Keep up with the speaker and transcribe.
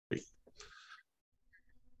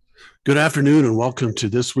Good afternoon and welcome to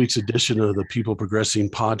this week's edition of the People Progressing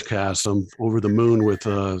podcast. I'm over the moon with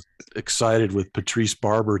excited with Patrice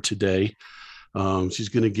Barber today. She's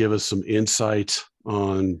going to give us some insight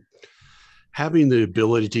on having the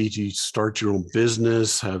ability to start your own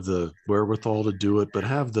business, have the wherewithal to do it, but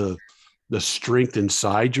have the strength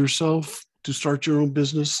inside yourself to start your own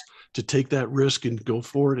business, to take that risk and go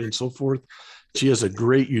for it and so forth. She has a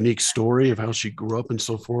great, unique story of how she grew up and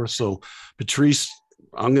so forth. So, Patrice,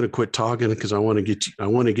 I'm going to quit talking because I want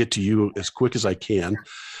to get to you as quick as I can.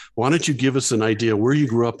 Why don't you give us an idea where you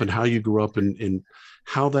grew up and how you grew up and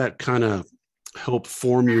how that kind of helped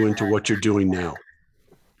form you into what you're doing now?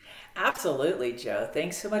 Absolutely, Joe.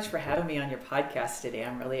 Thanks so much for having me on your podcast today.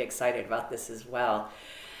 I'm really excited about this as well.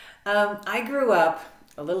 I grew up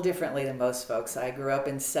a little differently than most folks. I grew up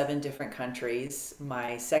in 7 different countries.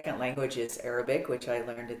 My second language is Arabic, which I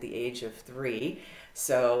learned at the age of 3.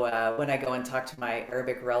 So when I go and talk to my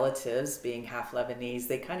Arabic relatives, being half Lebanese,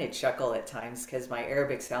 they kind of chuckle at times because my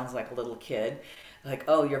Arabic sounds like a little kid. Like,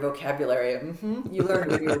 oh, your vocabulary, you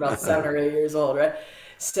learned when you were about 7 or 8 years old, right?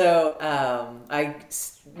 So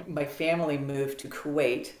my family moved to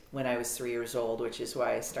Kuwait when I was 3 years old, which is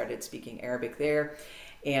why I started speaking Arabic there.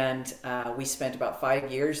 And we spent about 5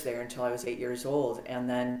 years there until I was 8 years old. And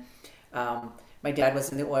then my dad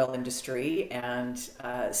was in the oil industry. And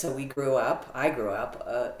so I grew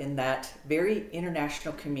up in that very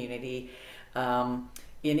international community, in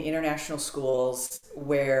international schools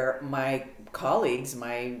where my colleagues,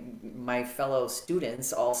 my fellow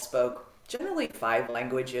students all spoke generally 5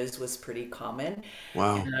 languages was pretty common.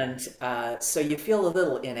 Wow. And so you feel a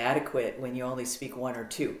little inadequate when you only speak one or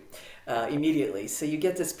two immediately. So you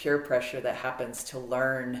get this peer pressure that happens to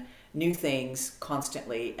learn new things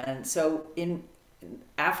constantly. And so in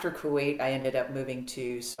after Kuwait, I ended up moving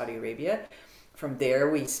to Saudi Arabia. From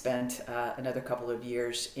there, we spent another couple of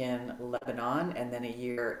years in Lebanon, and then a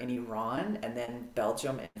year in Iran, and then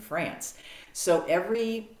Belgium and France. So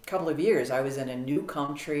every couple of years, I was in a new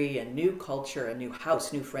country, a new culture, a new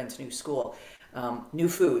house, new friends, new school, new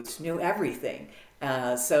foods, new everything.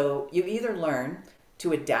 So you either learn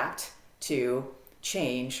to adapt to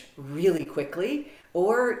change really quickly,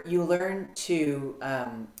 or you learn to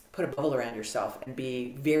put a bubble around yourself and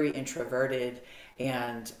be very introverted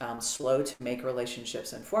and slow to make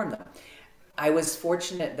relationships and form them. I was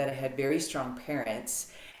fortunate that I had very strong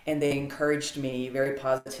parents, and they encouraged me very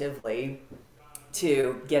positively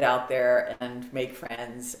to get out there and make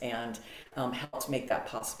friends and helped make that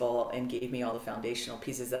possible and gave me all the foundational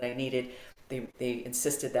pieces that I needed. They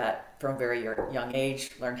insisted that from a very young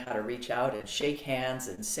age, learn how to reach out and shake hands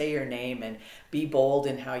and say your name and be bold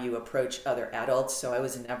in how you approach other adults. So I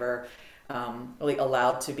was never really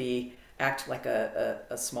allowed to be act like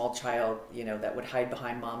a small child, that would hide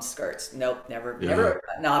behind mom's skirts. Nope, Yeah. never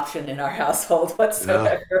an option in our household Yeah.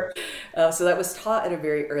 whatsoever. So that was taught at a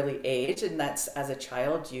very early age, and that's as a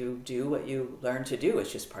child you do what you learn to do.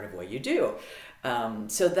 It's just part of what you do.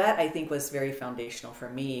 So that I think was very foundational for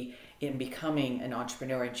me in becoming an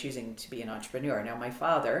entrepreneur and choosing to be an entrepreneur. Now my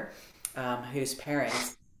father, whose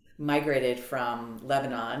parents migrated from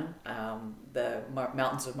Lebanon, the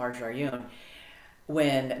mountains of Marj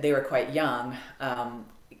when they were quite young.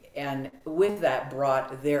 And with that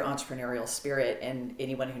brought their entrepreneurial spirit. And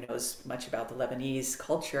anyone who knows much about the Lebanese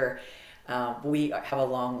culture, we have a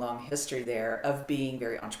long, long history there of being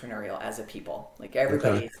very entrepreneurial as a people. Like Okay.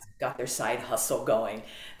 everybody's got their side hustle going.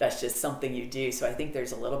 That's just something you do. So I think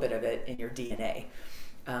there's a little bit of it in your DNA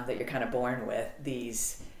that you're kind of born with,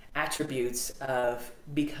 these attributes of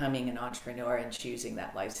becoming an entrepreneur and choosing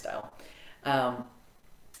that lifestyle. Um,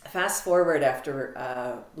 Fast forward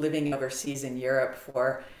after living overseas in Europe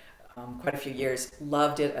for quite a few years,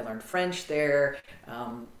 loved it. I learned French there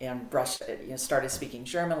and started speaking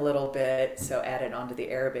German a little bit, so added on to the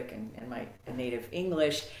Arabic and my native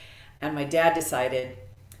English. And my dad decided,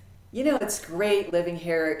 it's great living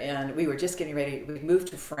here. And we were just getting ready. We moved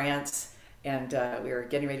to France and we were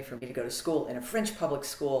getting ready for me to go to school in a French public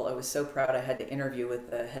school. I was so proud. I had to interview with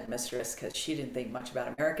the headmistress because she didn't think much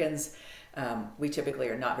about Americans. We typically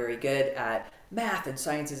are not very good at math and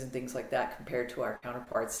sciences and things like that compared to our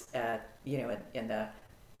counterparts at, in the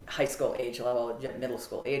high school age level, middle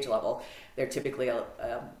school age level. They're typically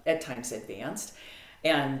at times advanced.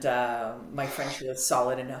 And my French was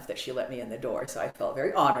solid enough that she let me in the door, so I felt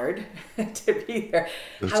very honored to be there.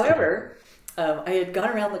 That's good. However, I had gone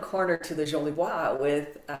around the corner to the Jolie Bois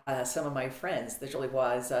with some of my friends. The Jolie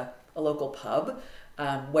Bois is a local pub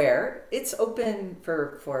where it's open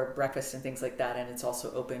for breakfast and things like that, and it's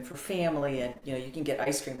also open for family, and you can get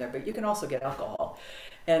ice cream there, but you can also get alcohol.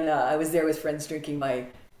 And I was there with friends drinking my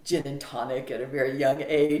gin and tonic at a very young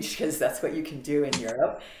age because that's what you can do in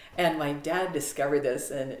Europe. And my dad discovered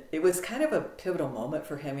this, and it was kind of a pivotal moment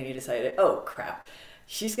for him. And he decided, oh crap,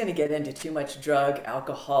 she's going to get into too much drug,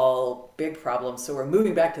 alcohol, big problems. So we're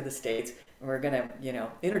moving back to the States. And we're going to,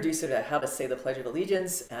 introduce her to how to say the Pledge of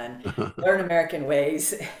Allegiance and learn American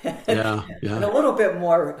ways Yeah, and yeah. a little bit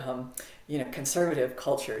more, conservative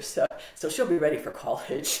culture. So she'll be ready for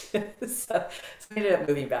college. So I ended up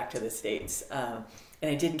moving back to the States. And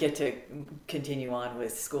I didn't get to continue on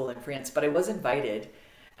with school in France, but I was invited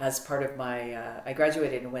as part of my, I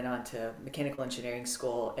graduated and went on to mechanical engineering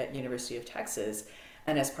school at University of Texas.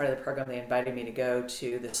 And as part of the program, they invited me to go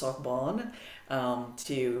to the Sorbonne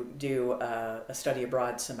to do a study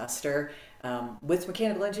abroad semester with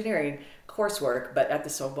mechanical engineering coursework, but at the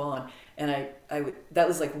Sorbonne. And that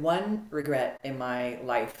was like one regret in my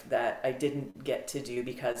life that I didn't get to do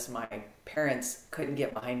because my parents couldn't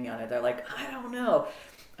get behind me on it. They're like, I don't know.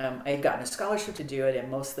 I had gotten a scholarship to do it, and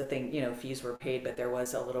most of the fees were paid, but there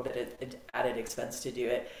was a little bit of added expense to do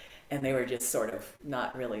it. And they were just sort of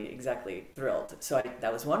not really exactly thrilled. So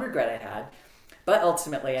that was one regret I had. But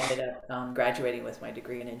ultimately, I ended up graduating with my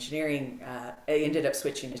degree in engineering. I ended up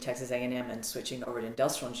switching to Texas A&M and switching over to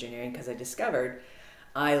industrial engineering because I discovered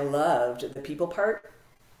I loved the people part,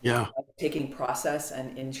 Yeah. taking process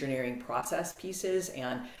and engineering process pieces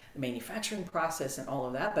and the manufacturing process and all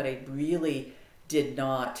of that. But I really did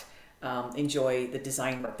not enjoy the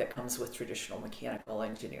design work that comes with traditional mechanical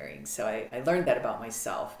engineering. So I learned that about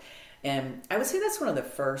myself. And I would say that's one of the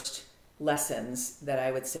first lessons that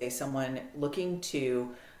I would say someone looking to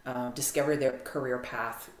discover their career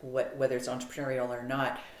path, whether it's entrepreneurial or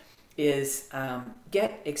not, is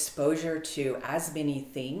get exposure to as many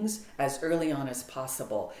things as early on as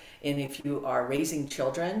possible. And if you are raising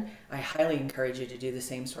children, I highly encourage you to do the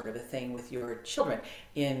same sort of a thing with your children.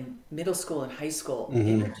 In middle school and high school,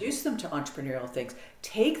 introduce them to entrepreneurial things.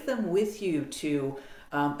 Take them with you to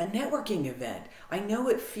a networking event. I know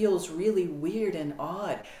it feels really weird and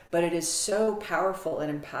odd, but it is so powerful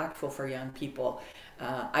and impactful for young people.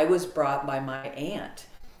 I was brought by my aunt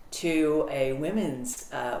to a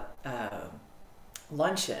women's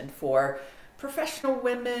luncheon for professional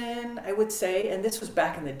women, I would say, and this was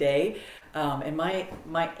back in the day. And my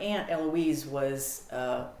aunt Eloise was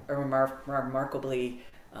a remarkably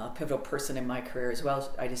pivotal person in my career as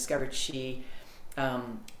well. I discovered she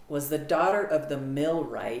was the daughter of the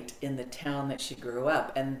millwright in the town that she grew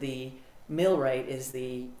up, and the millwright is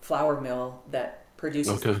the flour mill that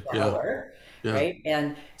produces the flour, Yeah. right?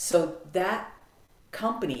 And so that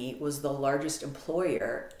company was the largest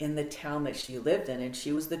employer in the town that she lived in, and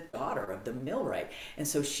she was the daughter of the millwright. And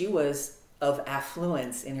so she was of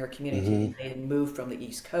affluence in her community. They had moved from the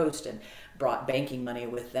East Coast and brought banking money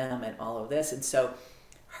with them and all of this. And so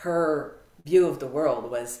her view of the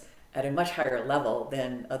world was at a much higher level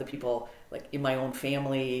than other people, like in my own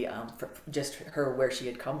family, just her, where she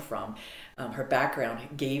had come from. Her background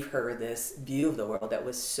gave her this view of the world that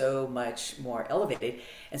was so much more elevated.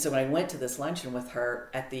 And so when I went to this luncheon with her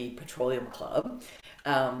at the Petroleum Club,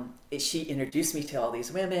 she introduced me to all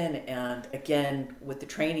these women. And again, with the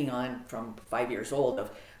training on from 5 years old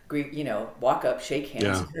of, walk up, shake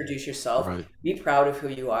hands, introduce yourself, be proud of who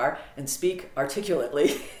you are, and speak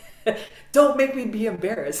articulately. Don't make me be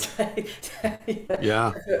embarrassed.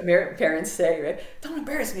 Yeah. That's what parents say, right? Don't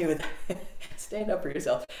embarrass me with stand up for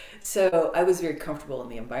yourself. So I was very comfortable in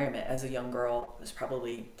the environment as a young girl. I was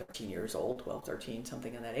probably 13 years old, 12, 13,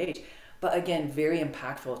 something in that age. But again, very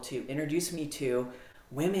impactful to introduce me to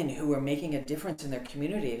women who were making a difference in their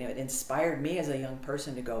community. And it inspired me as a young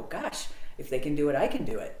person to go, gosh, if they can do it, I can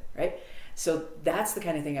do it, right? So that's the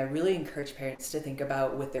kind of thing I really encourage parents to think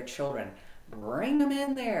about with their children. Bring them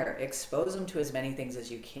in there, expose them to as many things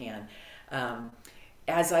as you can.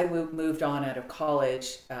 As I moved on out of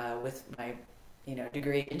college with my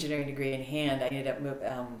engineering degree in hand, I ended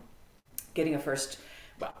up getting it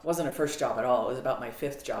wasn't a first job at all. It was about my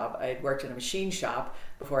fifth job. I had worked in a machine shop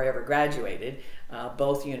before I ever graduated, at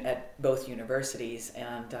both universities,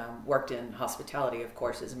 and worked in hospitality, of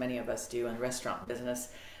course, as many of us do, in restaurant business,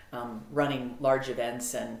 running large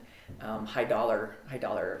events and high dollar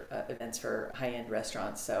events for high-end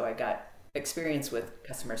restaurants. So I got experience with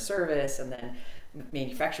customer service, and then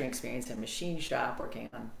manufacturing experience in machine shop, working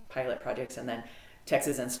on pilot projects, and then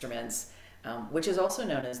Texas Instruments, which is also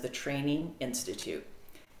known as the Training Institute.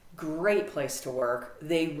 Great place to work.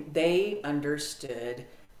 They understood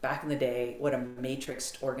back in the day what a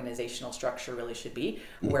matrixed organizational structure really should be,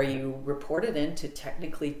 where you reported into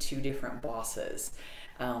technically two different bosses.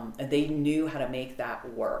 And they knew how to make that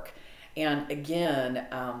work. And again,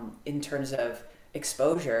 in terms of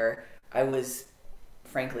exposure, I was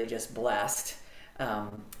frankly just blessed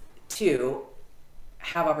to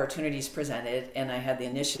have opportunities presented, and I had the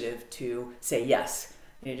initiative to say yes.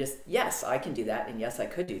 Just yes, I can do that, and yes, I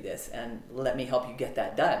could do this, and let me help you get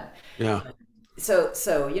that done. Yeah. So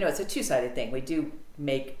it's a two-sided thing. We do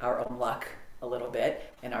make our own luck a little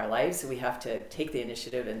bit in our lives. So we have to take the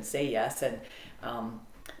initiative and say yes, and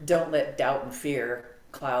don't let doubt and fear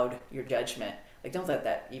cloud your judgment. Like, don't let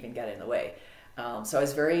that even get in the way. So I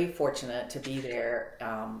was very fortunate to be there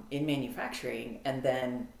in manufacturing, and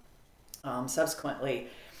then subsequently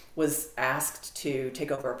was asked to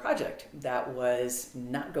take over a project that was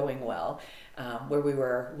not going well, where we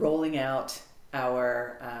were rolling out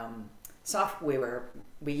our software.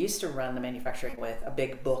 We used to run the manufacturing with a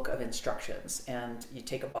big book of instructions, and you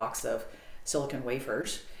take a box of silicon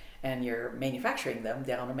wafers and you're manufacturing them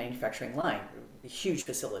down a manufacturing line, a huge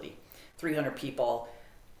facility, 300 people.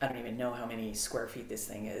 I don't even know how many square feet this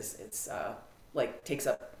thing is. It's like takes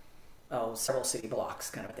up several city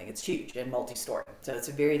blocks kind of thing. It's huge and multi-story. So it's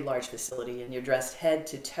a very large facility, and you're dressed head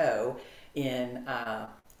to toe in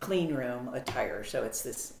clean room attire. So it's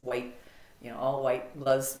this white, all white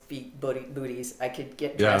gloves, feet, booties. I could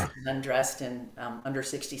get dressed and undressed in under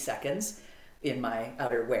 60 seconds in my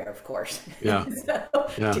outerwear, of course. Yeah.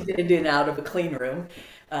 To get in and out of a clean room.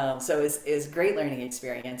 So it's a great learning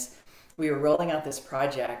experience. We were rolling out this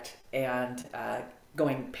project and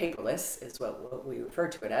going paperless is what we refer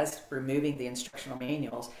to it as, removing the instructional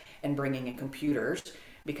manuals and bringing in computers,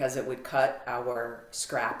 because it would cut our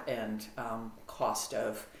scrap and cost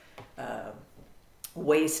of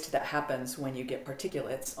waste that happens when you get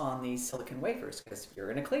particulates on these silicon wafers, because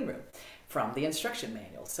you're in a clean room from the instruction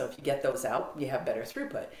manual. So if you get those out, you have better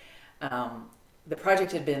throughput. The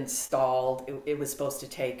project had been stalled. It was supposed to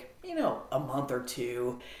take, a month or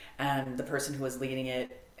two, and the person who was leading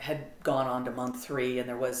it had gone on to month 3, and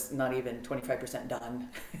there was not even 25% done.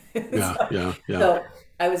 So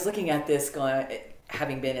I was looking at this going,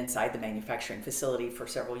 having been inside the manufacturing facility for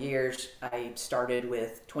several years. I started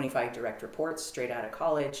with 25 direct reports straight out of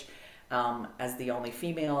college, as the only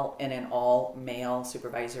female in an all male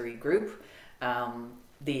supervisory group. I'll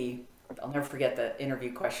never forget the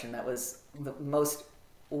interview question. That was the most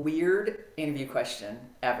weird interview question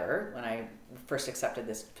ever when I first accepted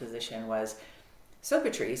this position was, "So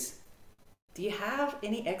Patrice, do you have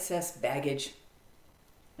any excess baggage?"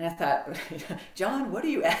 And I thought, John, what are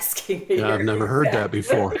you asking me? Yeah, I've never heard that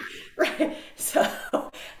before. Right. So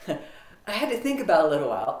I had to think about it a little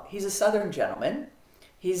while. He's a Southern gentleman.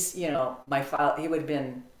 He's, my father, he would have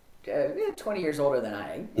been 20 years older than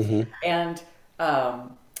I. Mm-hmm.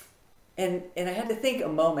 And I had to think a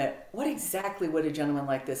moment, what exactly would a gentleman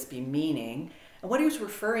like this be meaning? And what he was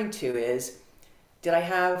referring to is, did I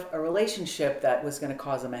have a relationship that was going to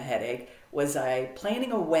cause him a headache? Was I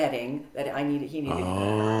planning a wedding that he needed to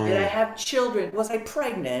know? Did I have children? Was I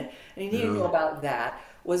pregnant? And he needed to know about that.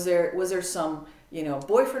 Was there some,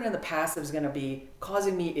 boyfriend in the past that was going to be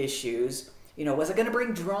causing me issues? Was I going to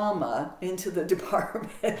bring drama into the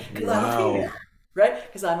department? Because I'm a female, right?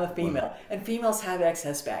 Because I'm a female. And females have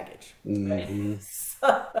excess baggage. Mm-hmm.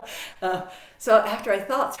 Right? So after I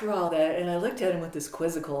thought through all that, and I looked at him with this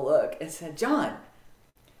quizzical look and said, "John,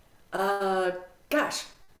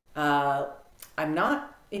 I'm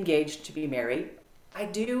not engaged to be married. I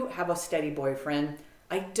do have a steady boyfriend.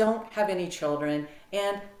 I don't have any children,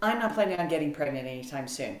 and I'm not planning on getting pregnant anytime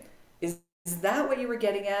soon. Is that what you were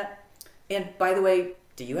getting at? And by the way,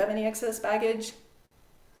 do you have any excess baggage?"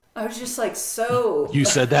 I was just like, so... You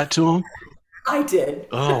said that to him? I did.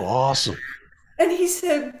 Oh, awesome. And he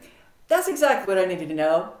said, "That's exactly what I needed to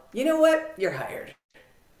know. You know what? You're hired."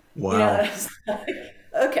 Wow.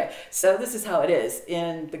 Okay, so this is how it is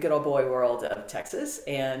in the good old boy world of Texas,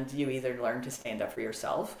 and you either learn to stand up for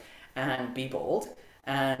yourself and be bold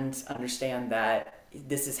and understand that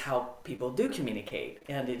this is how people do communicate,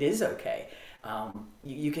 and it is okay.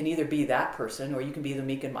 You can either be that person, or you can be the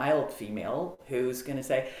meek and mild female who's going to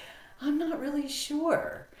say, "I'm not really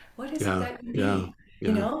sure. What is it that you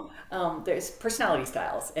need?" There's personality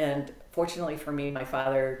styles, and fortunately for me, my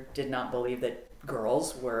father did not believe that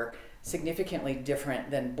girls were significantly different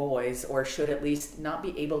than boys, or should at least not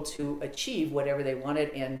be able to achieve whatever they wanted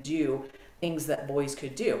and do things that boys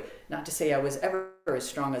could do. Not to say I was ever as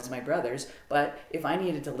strong as my brothers, but if I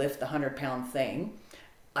needed to lift the 100-pound thing,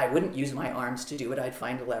 I wouldn't use my arms to do it. I'd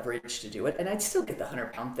find a leverage to do it, and I'd still get the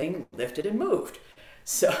 100-pound thing lifted and moved.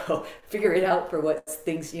 So figure it out for what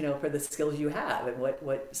things, for the skills you have and what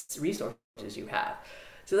resources you have.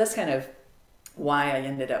 So that's kind of why I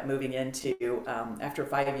ended up moving into, after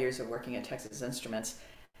 5 years of working at Texas Instruments,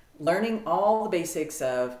 learning all the basics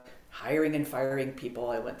of hiring and firing people.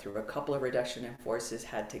 I went through a couple of reduction in forces,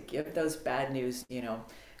 had to give those bad news,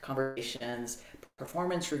 conversations,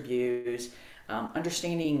 performance reviews,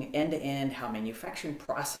 understanding end-to-end how manufacturing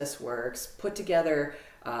process works, put together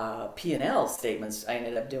P&L statements. I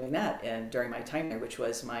ended up doing that and during my time there, which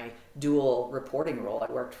was my dual reporting role.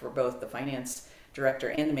 I worked for both the finance director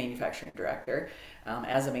and the manufacturing director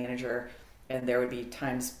as a manager, and there would be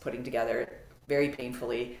times putting together very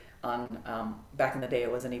painfully on back in the day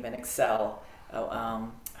it wasn't even Excel.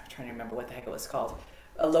 I'm trying to remember what the heck it was called.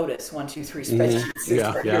 A Lotus 1, 2, 3 spreadsheets we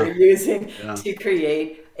were using to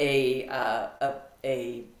create the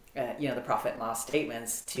profit and loss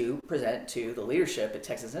statements to present to the leadership at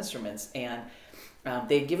Texas Instruments. And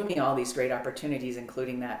they'd given me all these great opportunities,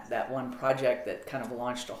 including that one project that kind of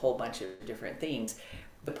launched a whole bunch of different things.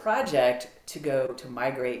 The project to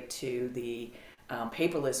migrate to the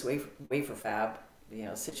paperless wafer fab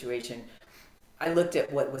situation, I looked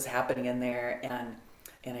at what was happening in there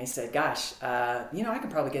and I said, gosh, I can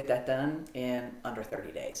probably get that done in under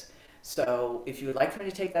 30 days. So if you would like for me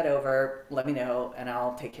to take that over, let me know and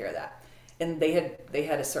I'll take care of that. And they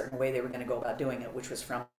had a certain way they were going to go about doing it, which was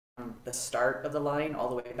from the start of the line all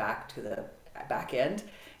the way back to the back end.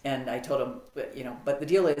 And I told them, but the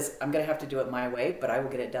deal is I'm going to have to do it my way, but I will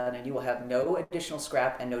get it done and you will have no additional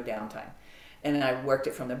scrap and no downtime. And then I worked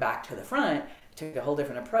it from the back to the front, took a whole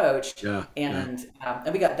different approach. And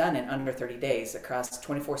we got done in under 30 days across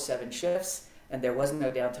 24/7 shifts. And there was no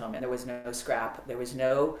downtime and there was no scrap. There was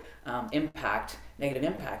no negative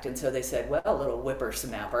impact. And so they said, well, little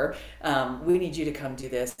whippersnapper, we need you to come do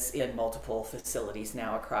this in multiple facilities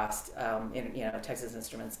now across Texas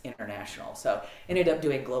Instruments International. So ended up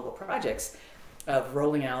doing global projects of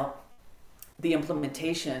rolling out the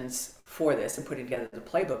implementations for this and putting together the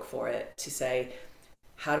playbook for it to say,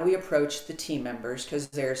 how do we approach the team members? Because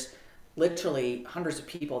there's literally hundreds of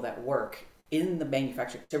people that work in the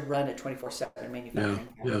manufacturing to run a 24/7 manufacturing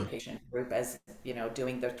application group, as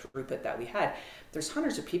doing the throughput that we had. There's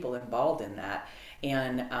hundreds of people involved in that,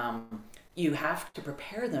 and you have to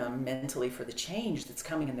prepare them mentally for the change that's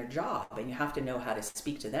coming in their job, and you have to know how to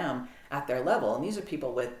speak to them at their level. And these are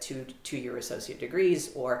people with two-year associate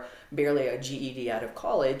degrees or barely a GED out of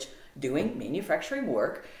college doing manufacturing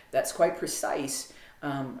work that's quite precise,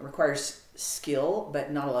 requires skill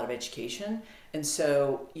but not a lot of education. And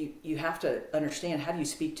so you have to understand, how do you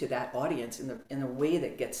speak to that audience in a way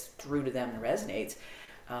that gets through to them and resonates,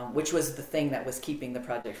 which was the thing that was keeping the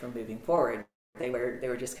project from moving forward. They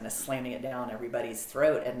were just kind of slamming it down everybody's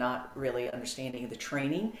throat and not really understanding the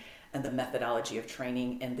training and the methodology of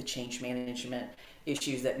training and the change management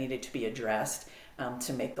issues that needed to be addressed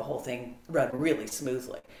to make the whole thing run really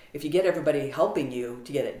smoothly. If you get everybody helping you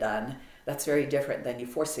to get it done, that's very different than you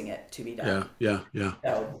forcing it to be done.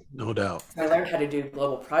 So, no doubt. I learned how to do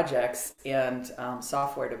global projects and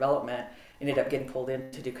software development. Ended up getting pulled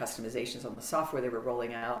in to do customizations on the software they were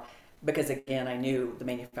rolling out because, again, I knew the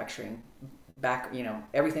manufacturing back,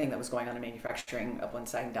 everything that was going on in manufacturing up one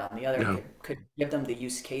side and down the other. Could give them the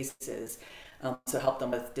use cases. So help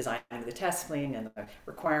them with designing the testing and the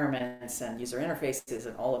requirements and user interfaces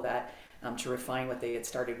and all of that to refine what they had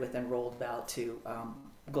started with and rolled out to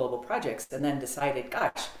global projects, and then decided,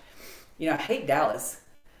 gosh, I hate Dallas,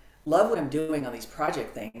 love what I'm doing on these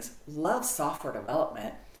project things, love software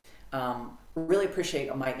development, really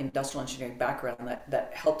appreciate my industrial engineering background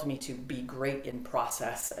that helped me to be great in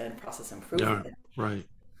process and process improvement. Right.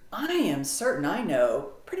 I am certain I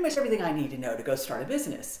know pretty much everything I need to know to go start a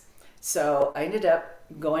business. So I ended up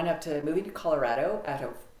moving to Colorado. Out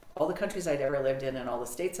of all the countries I'd ever lived in and all the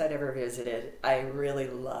states I'd ever visited, I really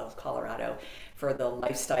love Colorado for the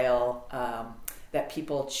lifestyle that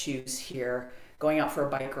people choose here. Going out for a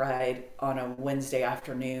bike ride on a Wednesday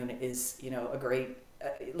afternoon is, a great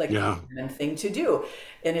thing to do.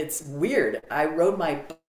 And it's weird. I rode my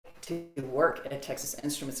bike to work at Texas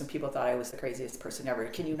Instruments and people thought I was the craziest person ever.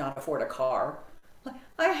 Can you not afford a car?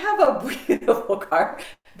 I have a beautiful car,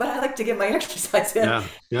 but I like to get my exercise in. And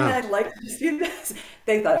I'd like to do this.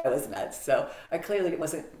 They thought I was nuts. So I clearly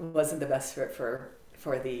wasn't the best fit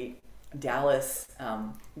for the Dallas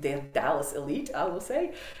elite, I will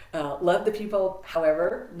say. Love the people,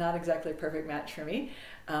 however, not exactly a perfect match for me.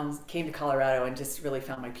 Came to Colorado and just really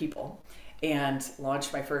found my people and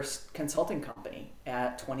launched my first consulting company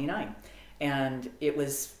at 29. And it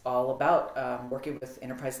was all about working with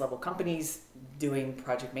enterprise level companies, doing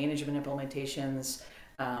project management implementations,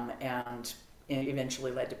 and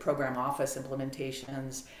eventually led to program office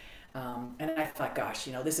implementations. And I thought, gosh,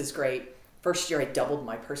 this is great. first year I doubled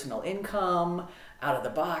my personal income out of the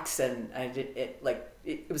box, and I did it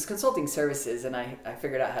it was consulting services, and I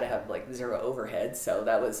figured out how to have like zero overhead. So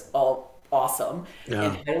that was all awesome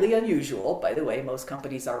and Yeah. highly unusual. By the way, most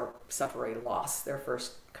companies suffer a loss their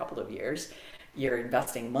first couple of years. You're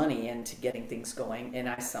investing money into getting things going, and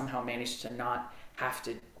I somehow managed to not have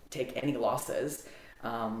to take any losses,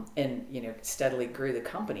 and steadily grew the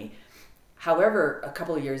company. However, a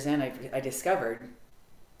couple of years in, I discovered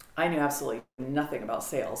I knew absolutely nothing about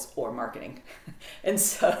sales or marketing. And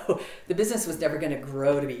so the business was never going to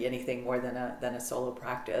grow to be anything more than a solo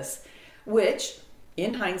practice, which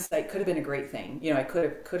in hindsight could have been a great thing. I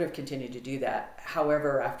could have continued to do that.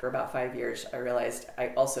 However, after about 5 years, I realized I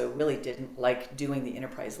also really didn't like doing the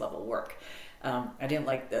enterprise level work. I didn't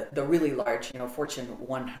like the really large, Fortune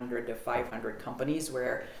 100 to 500 companies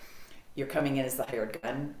where you're coming in as the hired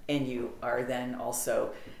gun, and you are then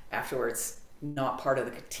also afterwards not part of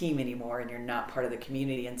the team anymore, and you're not part of the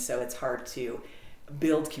community, and so it's hard to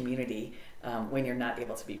build community when you're not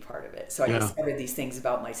able to be part of it. So I Yeah. discovered these things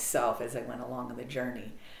about myself as I went along on the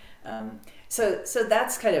journey. So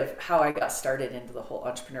that's kind of how I got started into the whole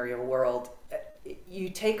entrepreneurial world. You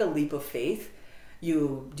take a leap of faith.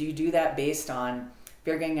 You do that based on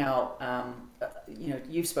figuring out,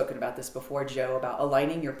 you've spoken about this before, Joe, about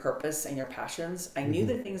aligning your purpose and your passions. I knew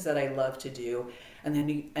the things that I love to do, and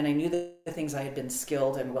I knew the things I had been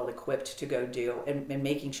skilled and well equipped to go do, and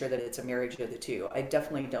making sure that it's a marriage of the two. I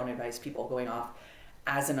definitely don't advise people going off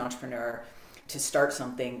as an entrepreneur to start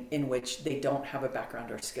something in which they don't have a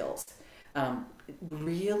background or skills.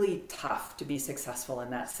 Really tough to be successful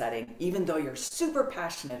in that setting, even though you're super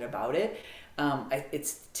passionate about it.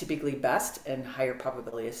 It's typically best and higher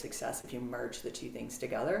probability of success if you merge the two things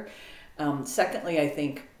together. Secondly, I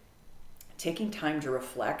think taking time to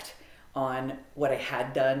reflect on what I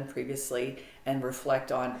had done previously and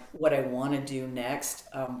reflect on what I want to do next,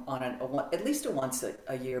 on at least a once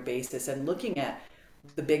a year basis, and looking at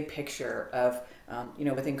the big picture of,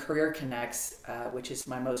 within Career CNX, which is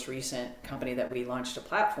my most recent company that we launched a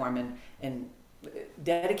platform and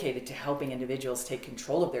dedicated to helping individuals take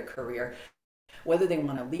control of their career, whether they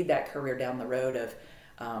want to lead that career down the road of,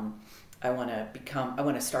 I want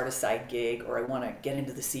to start a side gig, or I want to get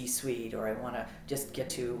into the C-suite, or I want to just get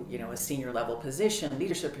to, a senior level position,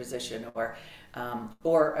 leadership position, or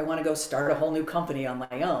I want to go start a whole new company on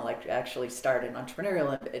my own, like actually start an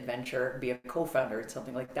entrepreneurial adventure, be a co-founder or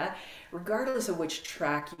something like that. Regardless of which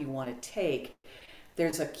track you want to take,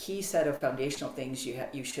 there's a key set of foundational things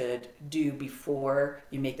you should do before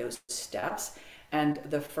you make those steps. And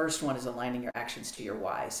the first one is aligning your actions to your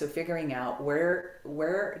why. So figuring out where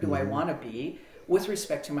do I want to be with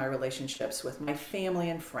respect to my relationships with my family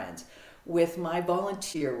and friends, with my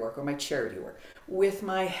volunteer work or my charity work, with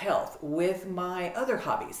my health, with my other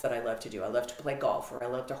hobbies that I love to do. I love to play golf, or I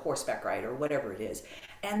love to horseback ride, or whatever it is.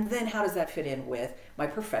 And then how does that fit in with my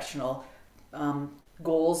professional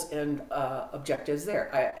goals and objectives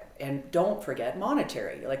there? And don't forget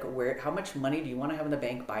monetary, like how much money do you want to have in the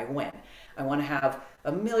bank by when? I want to have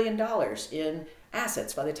 $1 million in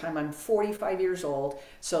assets by the time I'm 45 years old,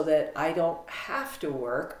 so that I don't have to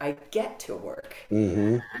work, I get to work.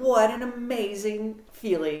 What an amazing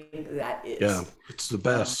feeling that is. Yeah, it's the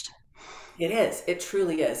best. It is. It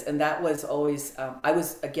truly is. And that was always, I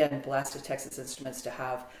was, again, blessed at Texas Instruments to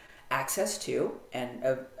have access to and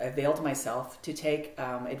availed myself to take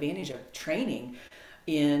advantage of training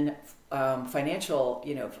in financial,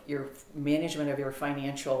 your management of your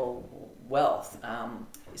financial wealth.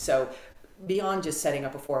 So beyond just setting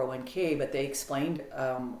up a 401k, but they explained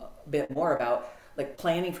a bit more about like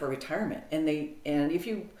planning for retirement. And if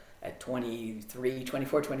you, at 23,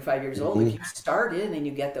 24, 25 years old, if you start in and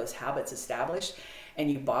you get those habits established and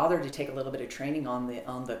you bother to take a little bit of training on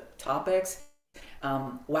the topics,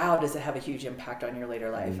 wow, does it have a huge impact on your later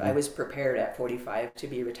life. I was prepared at 45 to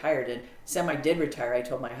be retired, and semi did retire. I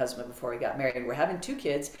told my husband before we got married, we're having 2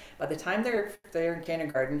 kids. By the time they're in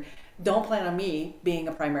kindergarten, don't plan on me being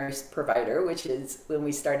a primary provider, which is when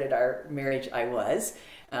we started our marriage. I was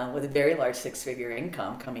with a very large 6-figure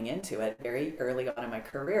income coming into it very early on in my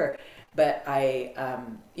career. But I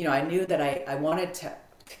knew that I wanted to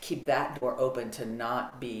keep that door open to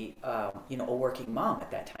not be, a working mom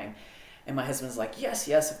at that time. And my husband's like,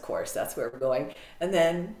 yes, of course, that's where we're going. And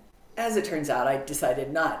then, as it turns out, I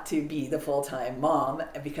decided not to be the full-time mom,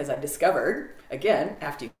 because I discovered, again,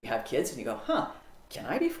 after you have kids and you go, can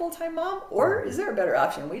I be full-time mom? Or is there a better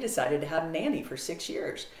option? We decided to have a nanny for 6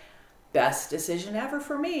 years. Best decision ever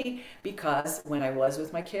for me, because when I was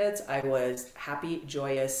with my kids, I was happy,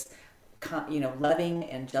 joyous, loving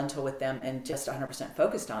and gentle with them, and just 100%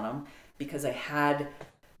 focused on them, because I had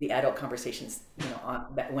the adult conversations,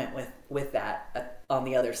 that went with that on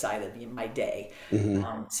the other side of my day. Hmm.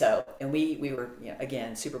 And we were,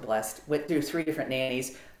 again, super blessed. Went through 3 different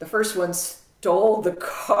nannies. The first one stole the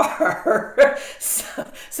car.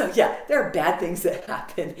 So yeah, there are bad things that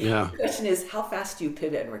happen. Yeah. The question is, how fast do you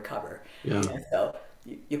pivot and recover? Yeah. So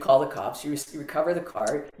you call the cops, you recover the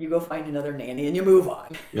car, you go find another nanny, and you move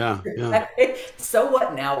on. Yeah. Yeah. So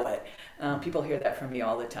what, now what? People hear that from me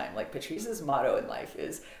all the time. Like, Patrice's motto in life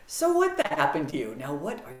is, so what, that happened to you? Now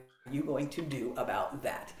what are you going to do about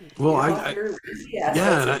that? Well, Get off your lazy assets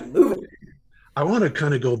yeah, and move it. I want to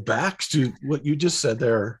kind of go back to what you just said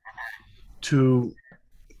there, to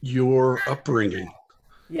your upbringing.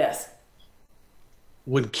 Yes.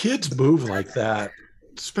 When kids move like that,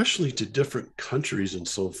 especially to different countries and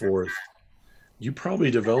so forth, you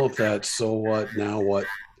probably develop that so what, now what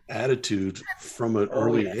attitude from an Oh,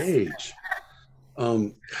 early yes. age.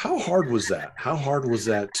 How hard was that? How hard was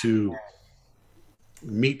that to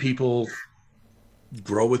meet people,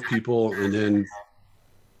 grow with people, and then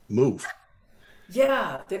move?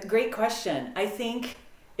 Yeah, great question. I think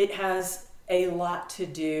it has a lot to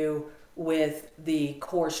do with the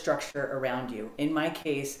core structure around you. In my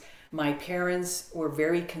case, my parents were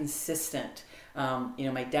very consistent.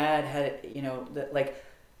 My dad had, like,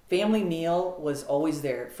 family meal was always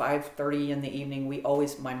there, 5:30 in the evening.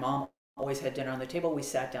 My mom always had dinner on the table. We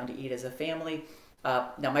sat down to eat as a family.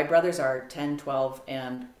 Now my brothers are 10, 12,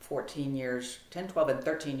 and 14 years, 10, 12, and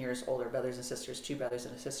 13 years older, brothers and sisters, 2 brothers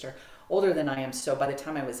and a sister, older than I am. So by the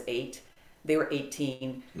time I was 8, they were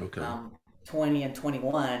 18, Okay. 20 and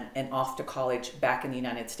 21, and off to college back in the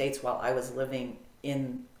United States while I was living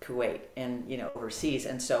in Kuwait and, overseas.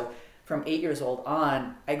 And so from 8 years old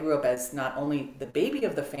on, I grew up as not only the baby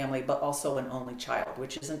of the family, but also an only child,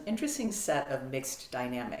 which is an interesting set of mixed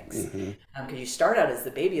dynamics. Hmm. Because you start out as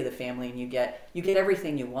the baby of the family, and you get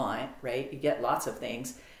everything you want, right? You get lots of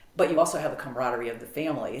things, but you also have the camaraderie of the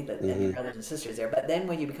family, and your Hmm. brothers and sisters there. But then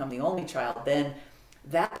when you become the only child, then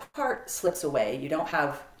that part slips away. You don't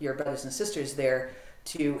have your brothers and sisters there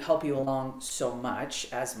to help you along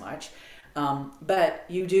as much. But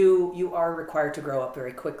you are required to grow up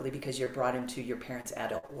very quickly because you're brought into your parents'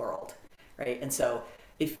 adult world, right? And so,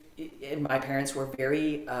 and my parents were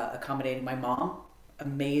very accommodating. My mom,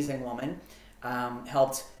 amazing woman,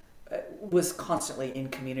 helped, was constantly in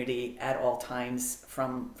community at all times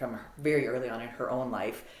from very early on in her own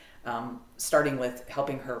life, starting with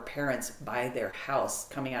helping her parents buy their house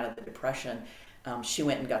coming out of the Depression. She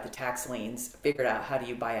went and got the tax liens, figured out how do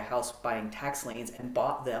you buy a house buying tax liens, and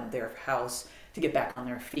bought them their house to get back on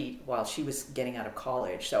their feet while she was getting out of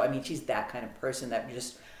college. So, I mean, she's that kind of person that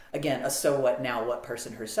just, again, a so what, now what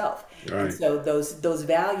person herself. And Right. so those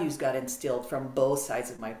values got instilled from both sides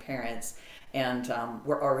of my parents, and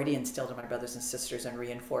were already instilled in my brothers and sisters and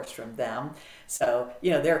reinforced from them. So,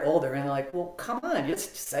 they're older and they're like, well, come on,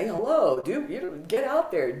 just say hello, get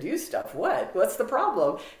out there, do stuff. What's the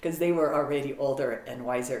problem? Because they were already older and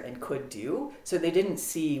wiser and could do. So they didn't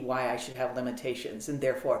see why I should have limitations, and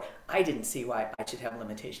therefore I didn't see why I should have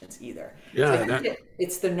limitations either. So I Yeah. think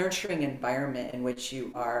it's the nurturing environment in which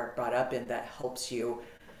you are brought up in that helps you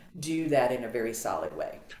do that in a very solid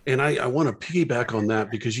way. And I want to piggyback on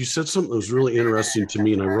that because you said something that was really interesting to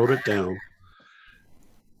me, and I wrote it down.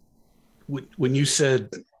 When you said,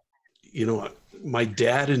 you know, my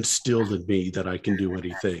dad instilled in me that I can do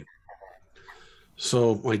anything.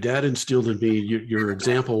 So my dad instilled in me, your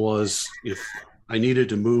example was, if I needed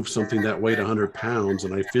to move something that weighed 100 pounds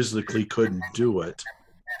and I physically couldn't do it,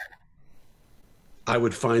 I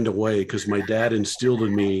would find a way, because my dad instilled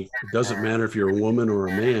in me, it doesn't matter if you're a woman or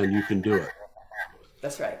a man, you can do it.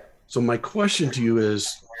 That's right. So my question to you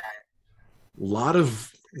is, a lot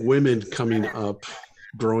of women coming up,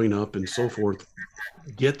 growing up and so forth,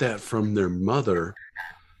 get that from their mother,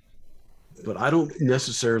 but I don't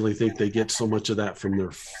necessarily think they get so much of that from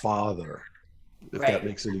their father, if that Right.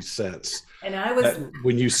 makes any sense. And I was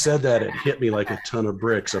When you said that, it hit me like a ton of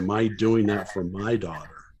bricks. Am I doing that for my daughter?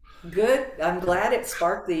 good. I'm glad it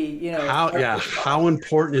sparked How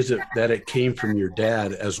important is it that it came from your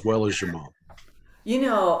dad as well as your mom?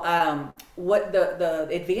 What the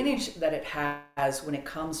advantage that it has when it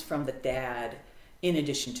comes from the dad, in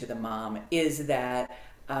addition to the mom, is that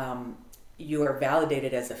you are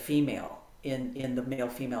validated as a female in the male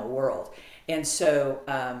female world. And so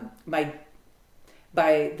by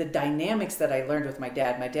the dynamics that I learned with my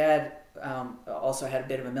dad also had a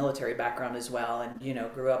bit of a military background as well, and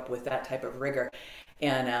grew up with that type of rigor.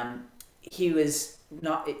 And he was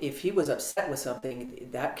not, if he was upset with something,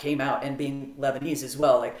 that came out. And being Lebanese as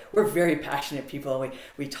well, like, we're very passionate people, and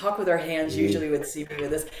we talk with our hands. Usually would see me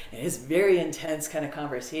with this, and it's very intense kind of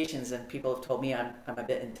conversations, and people have told me I'm a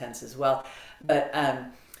bit intense as well. But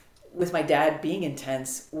with my dad being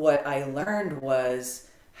intense, what I learned was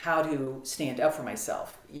how to stand up for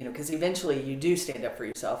myself, because eventually you do stand up for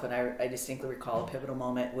yourself. And I distinctly recall a pivotal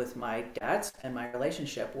moment with my dad and my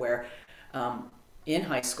relationship where in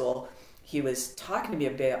high school, he was talking to me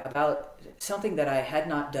a bit about something that I had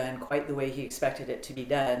not done quite the way he expected it to be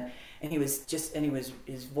done. And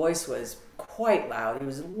his voice was quite loud. He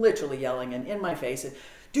was literally yelling and in my face, and,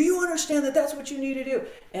 "Do you understand that that's what you need to do?"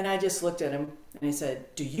 And I just looked at him and I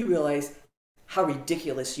said, "Do you realize how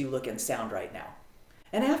ridiculous you look and sound right now?"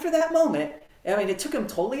 And after that moment, I mean, it took him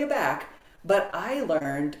totally aback, but I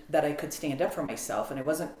learned that I could stand up for myself, and I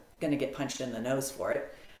wasn't going to get punched in the nose for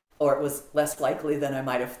it, or it was less likely than I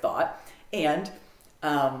might have thought. And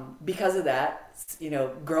because of that,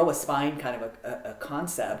 grow a spine kind of a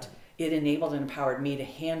concept, it enabled and empowered me to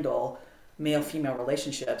handle male-female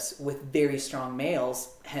relationships with very strong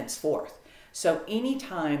males henceforth. So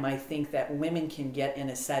anytime I think that women can get in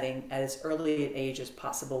a setting at as early an age as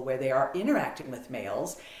possible where they are interacting with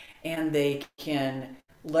males and they can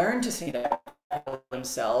learn to stand up for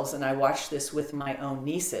themselves, and I watch this with my own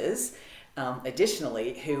nieces,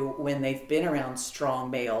 additionally, who, when they've been around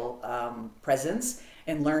strong male presence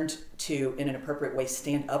and learned to, in an appropriate way,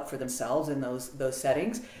 stand up for themselves in those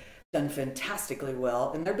settings, done fantastically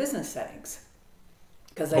well in their business settings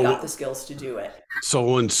because they got the skills to do it.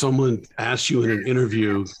 So when someone asks you in an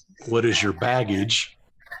interview, what is your baggage?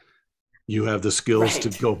 You have the skills to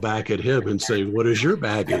go back at him and say, what is your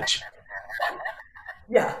baggage?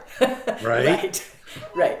 Yeah. Right?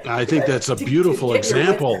 Right. I think that's a beautiful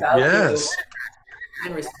example. Yes.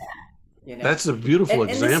 And respect, That's a beautiful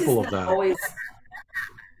example of that.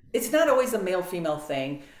 It's not always a male-female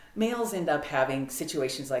thing. Males end up having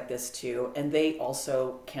situations like this too, and they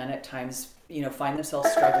also can at times, find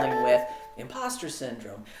themselves struggling with imposter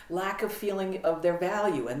syndrome, lack of feeling of their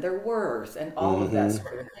value and their worth, and all of that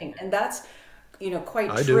sort of thing. And that's,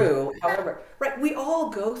 quite true. However, right, we all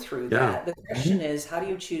go through that. The question is, how do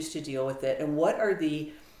you choose to deal with it, and what are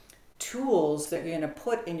the tools that you're going to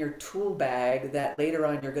put in your tool bag that later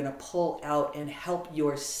on you're going to pull out and help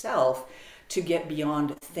yourself to get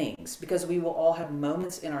beyond things? Because we will all have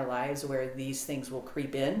moments in our lives where these things will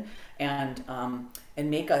creep in and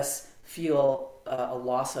make us feel a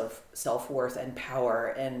loss of self-worth and power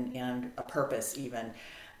and a purpose even.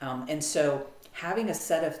 And so having a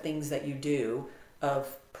set of things that you do,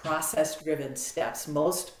 of process-driven steps.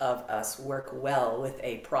 Most of us work well with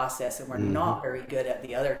a process, and we're not very good at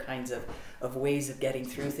the other kinds of ways of getting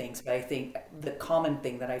through things. But I think the common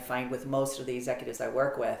thing that I find with most of the executives I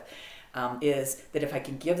work with is that if I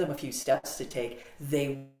can give them a few steps to take,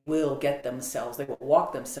 they will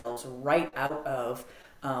walk themselves right out of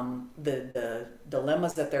the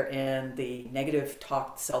dilemmas that they're in, the negative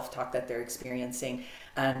self-talk that they're experiencing,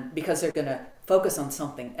 because they're going to focus on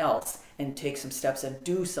something else and take some steps and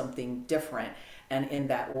do something different. And in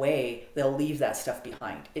that way, they'll leave that stuff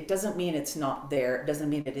behind. It doesn't mean it's not there. It doesn't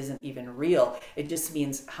mean it isn't even real. It just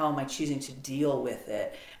means, how am I choosing to deal with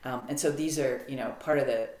it? And so these are, part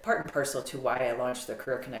and parcel to why I launched the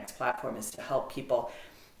Career CNX platform, is to help people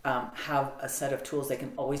have a set of tools they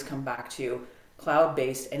can always come back to,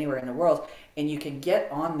 cloud-based, anywhere in the world. And you can get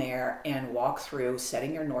on there and walk through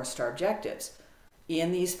setting your North Star objectives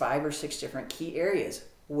in these 5 or 6 different key areas.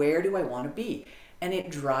 Where do I want to be? And it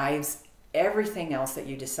drives everything else that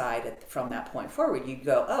you decide from that point forward. You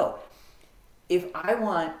go, oh, if I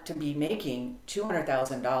want to be making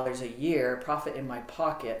 $200,000 a year profit in my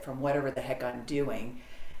pocket from whatever the heck I'm doing,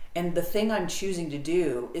 and the thing I'm choosing to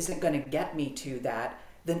do isn't going to get me to that,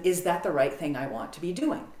 then is that the right thing I want to be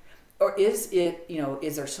doing? Or is it,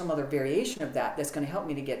 is there some other variation of that that's going to help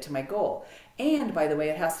me to get to my goal? And by the way,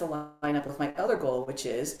 it has to line up with my other goal, which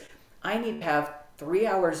is I need to have 3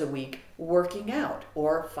 hours a week working out,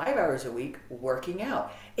 or 5 hours a week working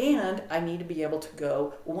out. And I need to be able to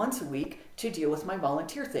go once a week to deal with my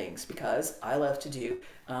volunteer things, because I love to do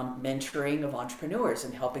mentoring of entrepreneurs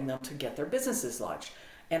and helping them to get their businesses launched.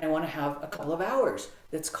 And I want to have a couple of hours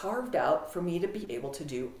that's carved out for me to be able to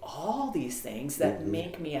do all these things that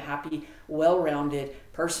make me a happy, well-rounded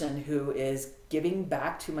person who is giving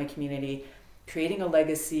back to my community, creating a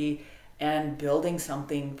legacy, and building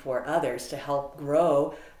something for others to help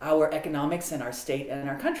grow our economics in our state and in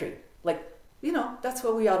our country. Like, that's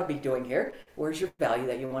what we ought to be doing here. Where's your value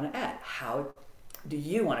that you want to add? How do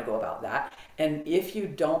you want to go about that? And if you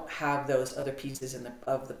don't have those other pieces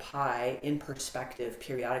of the pie in perspective,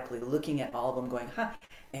 periodically looking at all of them going,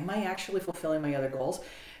 am I actually fulfilling my other goals?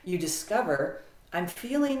 You discover, I'm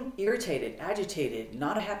feeling irritated, agitated,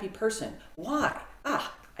 not a happy person. Why?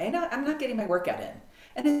 I'm not getting my workout in.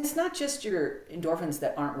 And it's not just your endorphins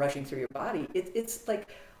that aren't rushing through your body. It's like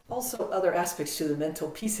also other aspects to the mental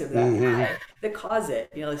piece of that that cause it.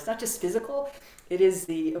 It's not just physical, it is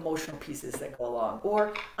the emotional pieces that go along.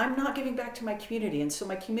 Or I'm not giving back to my community, and so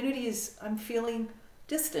my community I'm feeling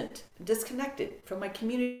distant, disconnected from my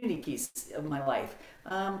community piece of my life.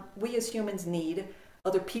 We as humans need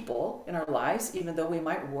other people in our lives, even though we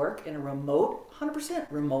might work in a 100%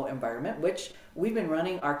 remote environment, which we've been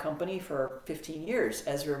running our company for 15 years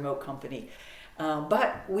as a remote company.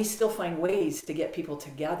 But we still find ways to get people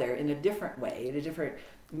together in a different way, in a different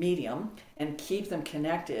medium, and keep them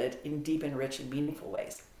connected in deep and rich and meaningful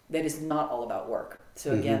ways. That is not all about work.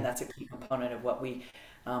 So again, that's a key component of what we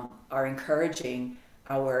are encouraging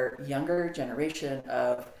our younger generation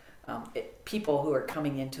of people who are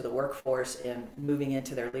coming into the workforce and moving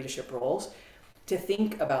into their leadership roles to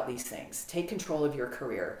think about these things. Take control of your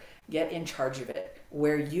career, get in charge of it,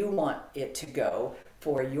 where you want it to go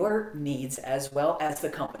for your needs as well as the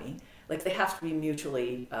company. Like, they have to be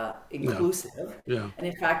mutually inclusive. Yeah. And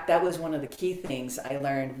in fact, that was one of the key things I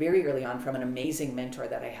learned very early on from an amazing mentor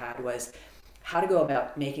that I had, was how to go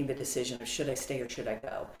about making the decision of should I stay or should I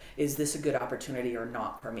go? Is this a good opportunity or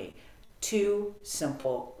not for me? 2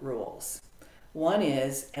 simple rules. One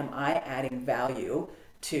is, am I adding value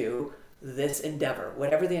to this endeavor,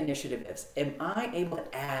 whatever the initiative is? Am I able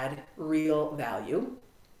to add real value?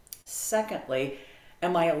 Secondly,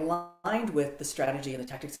 am I aligned with the strategy and the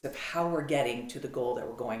tactics of how we're getting to the goal that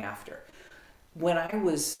we're going after? When I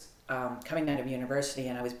was coming out of university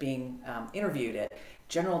and I was being interviewed at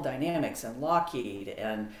General Dynamics and Lockheed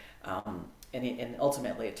and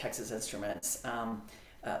ultimately at Texas Instruments,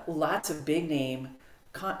 lots of big name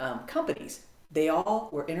companies, they all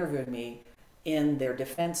were interviewing me in their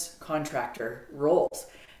defense contractor roles.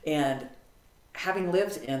 And having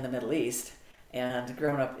lived in the Middle East and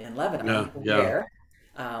grown up in Lebanon, where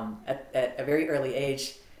at a very early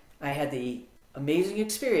age, I had the amazing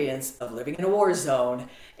experience of living in a war zone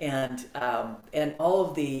and all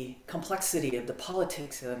of the complexity of the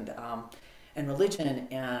politics and religion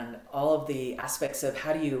and all of the aspects of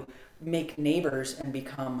how do you make neighbors and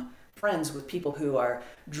become friends with people who are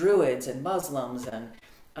Druids and Muslims and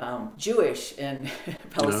Jewish and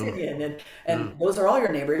Palestinian, and those are all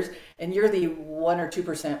your neighbors, and you're the 1 or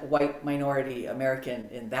 2% white minority American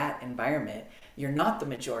in that environment. You're not the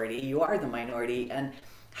majority, you are the minority. And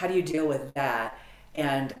how do you deal with that?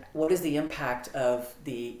 And what is the impact of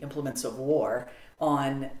the implements of war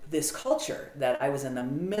on this culture that I was in the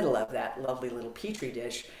middle of, that lovely little petri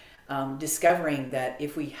dish, discovering that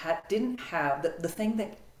if we didn't have the thing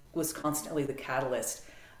that was constantly the catalyst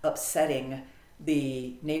upsetting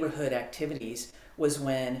the neighborhood activities was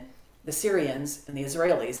when the Syrians and the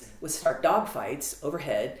Israelis would start dogfights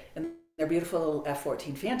overhead in their beautiful little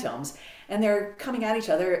F-14 Phantoms, and they're coming at each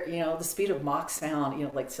other, the speed of Mach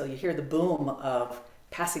sound, so you hear the boom of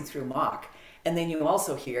passing through Mach, and then you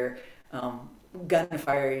also hear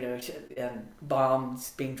gunfire, and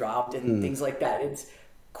bombs being dropped and things like that. It's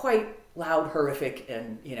quite loud, horrific,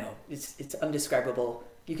 and it's undescribable.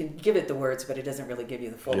 You can give it the words, but it doesn't really give you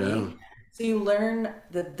the full meaning. So you learn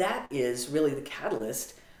that is really the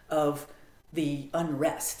catalyst of the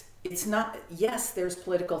unrest. It's not, yes, there's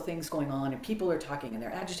political things going on and people are talking and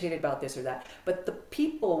they're agitated about this or that, but the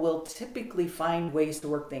people will typically find ways to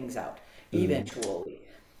work things out eventually.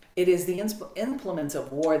 It is the implements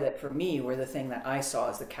of war that for me were the thing that I saw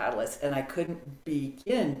as the catalyst, and I couldn't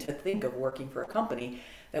begin to think of working for a company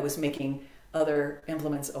that was making other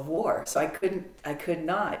implements of war. So I could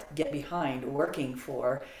not get behind working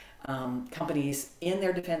for companies in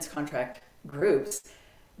their defense contract groups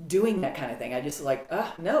doing that kind of thing. I just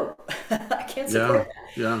no, I can't support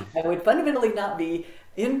that. I would fundamentally not be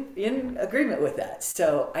in agreement with that.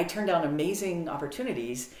 So I turned down amazing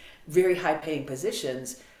opportunities, very high paying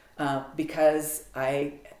positions, because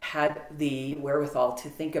I had the wherewithal to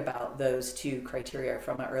think about those 2 criteria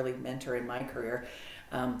from an early mentor in my career,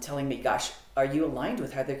 telling me, gosh, are you aligned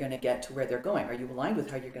with how they're going to get to where they're going? Are you aligned with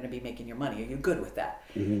how you're going to be making your money? Are you good with that?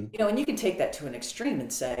 And you can take that to an extreme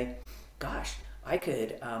and say, gosh, I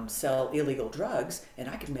could sell illegal drugs and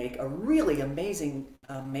I could make a really amazing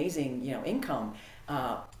income.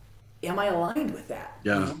 Am I aligned with that?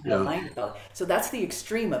 Aligned with that? So that's the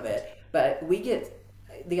extreme of it. But we get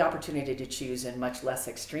the opportunity to choose in much less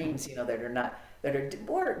extremes, that are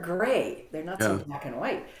more gray. They're not so black and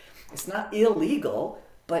white. It's not illegal,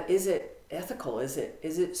 but is it ethical? Does it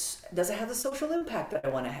have the social impact that I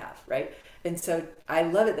want to have, right? And so I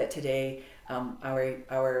love it that today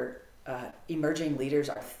our emerging leaders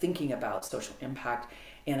are thinking about social impact,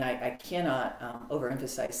 and I cannot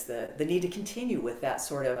overemphasize the need to continue with that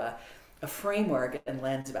sort of a framework and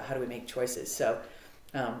lens about how do we make choices. So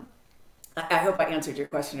I hope I answered your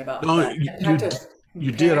question about No, that impact of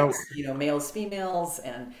you did. parents, males, females,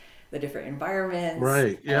 and the different environments.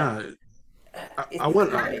 Right. Yeah. It's I a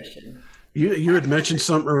want, combination. you had mentioned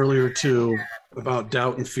something earlier too about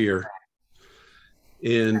doubt and fear.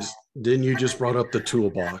 And then you just brought up the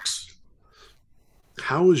toolbox.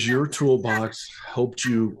 How has your toolbox helped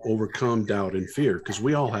you overcome doubt and fear? Because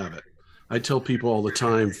we all have it. I tell people all the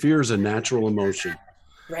time, fear is a natural emotion.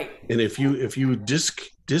 Right. And if you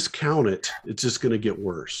discount it, it's just going to get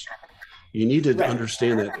worse. You need to Right.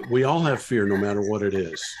 understand that we all have fear no matter what it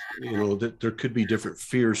is. That there could be different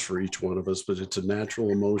fears for each one of us, but it's a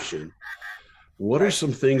natural emotion. What are Right.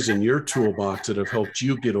 some things in your toolbox that have helped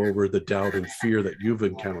you get over the doubt and fear that you've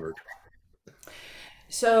encountered?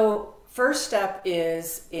 So first step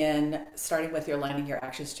is in starting with your aligning your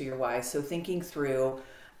actions to your why. So thinking through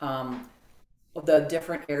um, the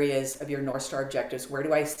different areas of your North Star objectives. Where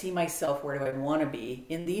do I see myself? Where do I want to be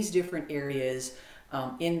in these different areas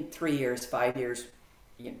in 3 years, 5 years?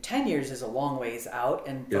 10 years is a long ways out,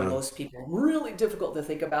 and for Yeah. most people, really difficult to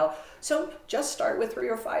think about. So just start with 3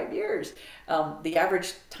 or 5 years. The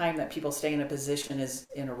average time that people stay in a position is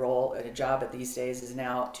in a role, in a job at these days is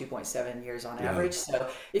now 2.7 years on Yeah. average. So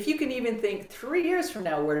if you can even think 3 years from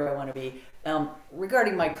now, where do I want to be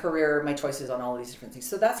regarding my career, my choices on all these different things.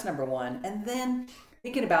 So that's number one. And then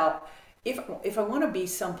thinking about if I want to be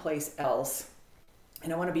someplace else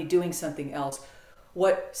and I want to be doing something else,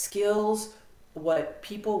 what skills, what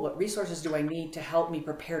people, what resources do I need to help me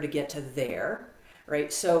prepare to get to there,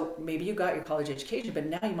 right? So maybe you got your college education, but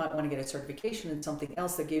now you might want to get a certification in something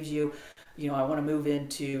else that gives you, I want to move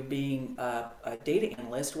into being a data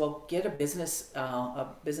analyst. Well, get a business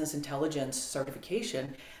intelligence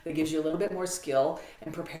certification that gives you a little bit more skill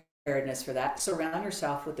and preparedness for that. Surround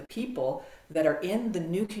yourself with the people that are in the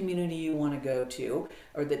new community you want to go to,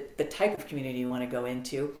 or the type of community you want to go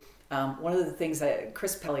into. One of the things that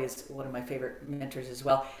Chris Pelly is one of my favorite mentors as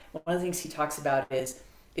well. One of the things he talks about is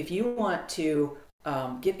if you want to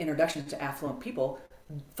get introductions to affluent people,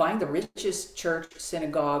 find the richest church,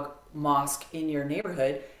 synagogue, mosque in your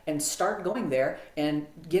neighborhood and start going there and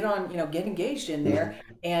get engaged in there,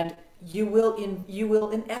 and you will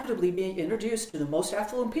inevitably be introduced to the most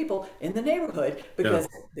affluent people in the neighborhood Yeah. because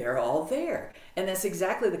they're all there. And that's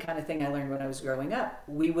exactly the kind of thing I learned when I was growing up.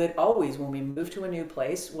 We would always, when we moved to a new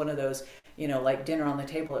place, one of those, like dinner on the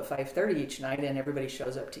table at 5:30 each night and everybody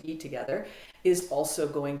shows up to eat together, is also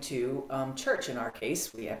going to church. In our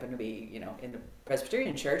case, we happen to be, in the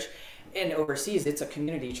Presbyterian church, and overseas it's a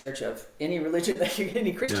community church of any religion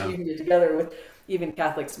any Christian Yeah. you can get together with, even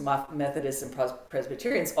Catholics, Methodists, and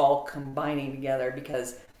Presbyterians all combining together,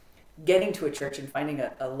 because getting to a church and finding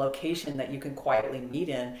a location that you can quietly meet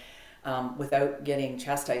in without getting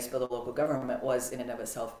chastised by the local government was in and of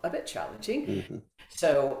itself a bit challenging. Mm-hmm.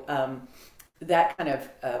 So that kind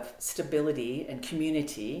of stability and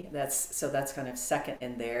community, that's kind of second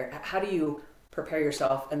in there. How do you prepare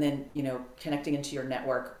yourself? And then, connecting into your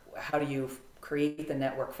network, how do you create the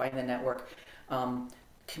network, find the network,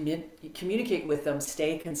 communicate with them,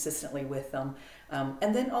 stay consistently with them,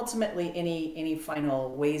 and then ultimately any final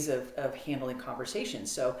ways of handling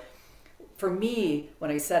conversations. So for me,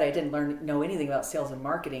 when I said I didn't know anything about sales and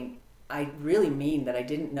marketing, I really mean that I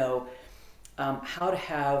didn't know how to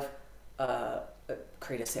have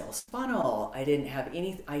create a sales funnel. I didn't have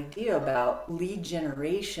any idea about lead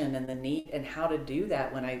generation and the need and how to do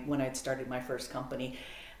that when I'd started my first company.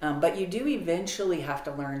 But you do eventually have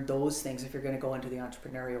to learn those things if you're going to go into the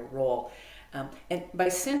entrepreneurial role. And by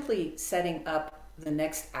simply setting up the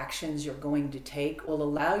next actions you're going to take will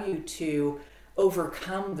allow you to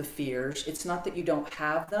overcome the fears. It's not that you don't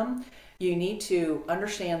have them. You need to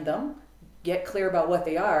understand them, get clear about what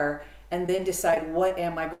they are, and then decide what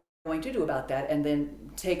am I going to do about that, and then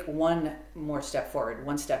take one more step forward,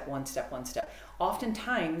 one step.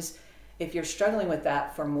 Oftentimes, if you're struggling with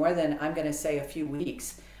that for more than, I'm going to say, a few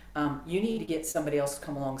weeks, you need to get somebody else to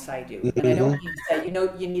come alongside you. And I don't mean to say,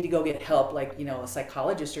 you need to go get help, like, a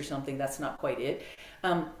psychologist or something. That's not quite it.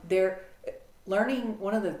 They're learning.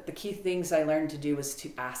 One of the key things I learned to do was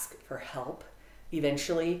to ask for help.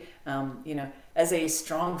 Eventually, as a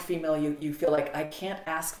strong female, you feel like I can't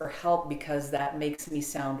ask for help because that makes me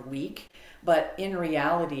sound weak. But in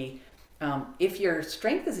reality, If your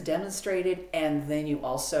strength is demonstrated and then you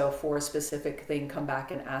also, for a specific thing, come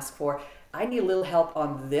back and ask for, I need a little help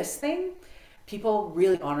on this thing, people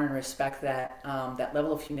really honor and respect that, that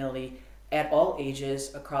level of humility at all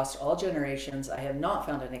ages, across all generations. I have not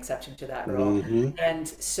found an exception to that rule. And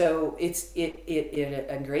so it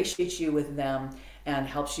ingratiates you with them and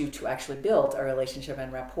helps you to actually build a relationship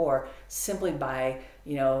and rapport simply by,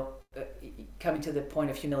 coming to the point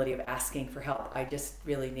of humility of asking for help. I just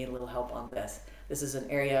really need a little help on this. This is an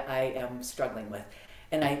area I am struggling with.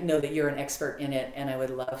 And I know that you're an expert in it, and I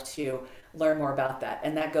would love to learn more about that.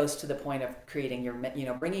 And that goes to the point of creating your,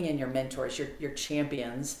 bringing in your mentors, your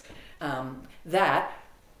champions, that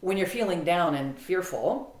when you're feeling down and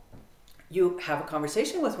fearful, you have a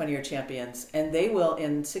conversation with one of your champions, and they will,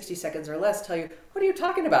 in 60 seconds or less, tell you, what are you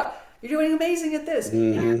talking about? You're doing amazing at this.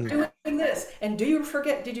 You're doing this. And did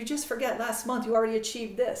you just forget last month you already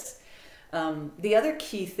achieved this? The other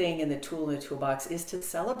key thing in the toolbox is to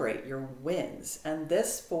celebrate your wins. And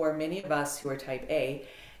this, for many of us who are type A,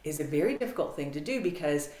 is a very difficult thing to do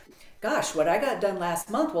because, gosh, what I got done last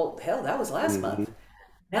month, well, hell, that was last month.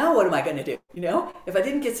 Now what am I going to do? If I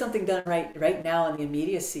didn't get something done right now in the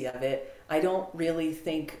immediacy of it, I don't really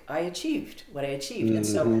think I achieved what I achieved. And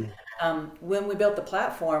so when we built the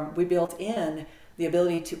platform, we built in the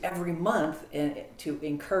ability to every month to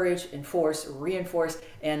encourage, enforce, reinforce,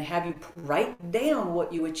 and have you write down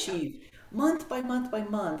what you achieved month by month by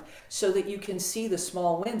month, so that you can see the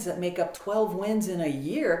small wins that make up 12 wins in a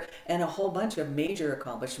year and a whole bunch of major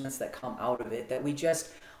accomplishments that come out of it that we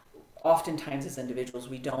just oftentimes as individuals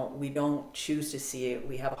we don't choose to see it.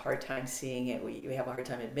 We have a hard time seeing it. We have a hard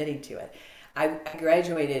time admitting to it. I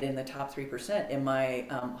graduated in the top 3% in my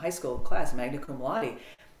high school class, magna cum laude.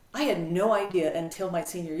 I had no idea until my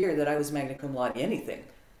senior year that I was magna cum laude anything.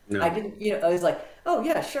 No. I didn't, I was like, oh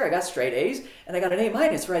yeah, sure, I got straight A's and I got an A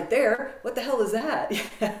minus right there. What the hell is that?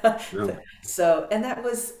 No. So, and that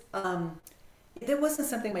was, that wasn't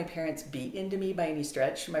something my parents beat into me by any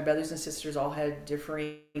stretch. My brothers and sisters all had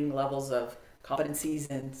differing levels of competencies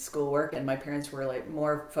in schoolwork, and my parents were like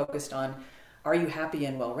more focused on, are you happy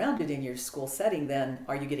and well-rounded in your school setting than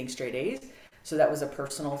are you getting straight A's? So that was a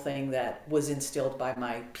personal thing that was instilled by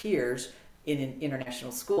my peers in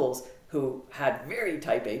international schools who had very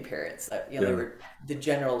type A parents. They were the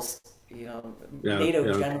generals,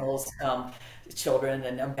 NATO generals' children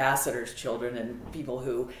and ambassadors' children, and people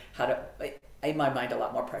who had, in my mind, a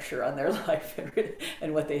lot more pressure on their life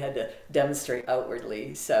and what they had to demonstrate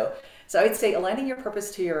outwardly. So I'd say aligning your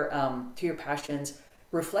purpose to your passions,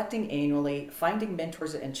 reflecting annually, finding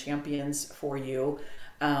mentors and champions for you.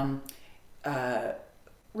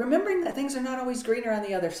 Remembering that things are not always greener on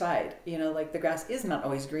the other side, like the grass is not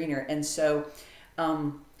always greener. And so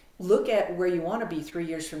look at where you want to be 3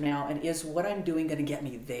 years from now, and is what I'm doing going to get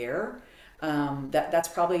me there? That's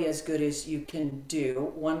probably as good as you can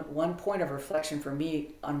do. One point of reflection for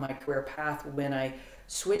me on my career path, when I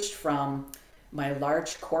switched from my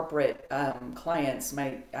large corporate clients,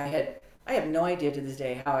 I have no idea to this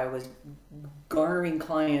day how I was garnering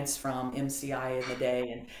clients from MCI in the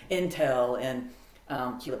day, and Intel, and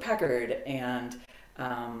Hewlett Packard, and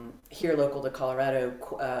here local to Colorado,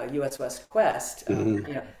 US West Quest,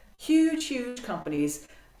 huge companies.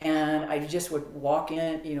 And I just would walk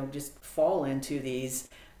in, just fall into these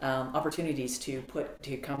opportunities to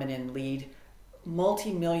come in and lead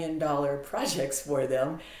multi-million-dollar projects for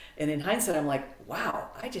them. And in hindsight, I'm like, wow,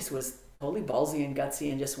 I just was totally ballsy and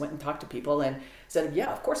gutsy and just went and talked to people and said,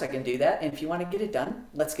 yeah, of course I can do that. And if you want to get it done,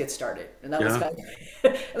 let's get started. And that was kind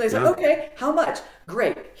of, and they said, okay, how much?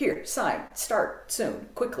 Great. Here, sign, start soon,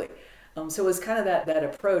 quickly. So it was kind of that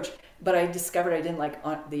approach, but I discovered I didn't like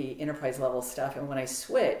the enterprise level stuff. And when I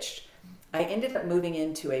switched, I ended up moving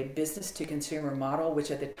into a business to consumer model,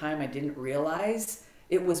 which at the time I didn't realize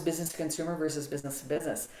it was business to consumer versus business to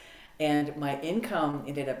business. And my income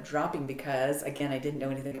ended up dropping because, again, I didn't know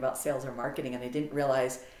anything about sales or marketing, and I didn't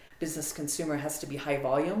realize business consumer has to be high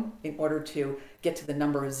volume in order to get to the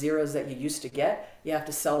number of zeros that you used to get. You have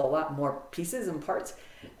to sell a lot more pieces and parts.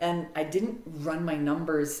 And I didn't run my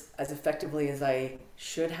numbers as effectively as I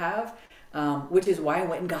should have, which is why I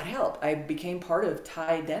went and got help. I became part of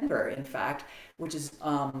TIE Denver, in fact, which is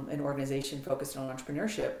an organization focused on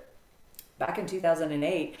entrepreneurship. Back in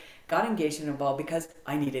 2008, got engaged and involved because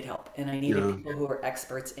I needed help, and I needed people who were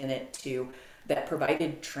experts in it that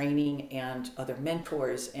provided training and other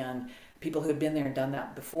mentors and people who had been there and done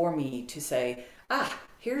that before me to say,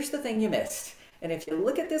 here's the thing you missed. And if you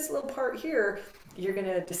look at this little part here, you're going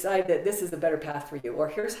to decide that this is the better path for you, or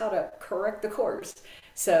here's how to correct the course.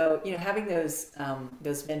 So, having those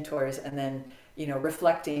mentors, and then,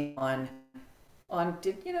 reflecting on on,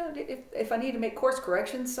 if I need to make course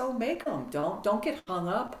corrections, so make them. Don't get hung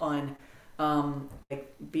up on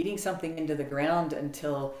like beating something into the ground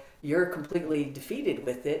until you're completely defeated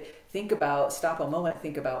with it. Stop a moment,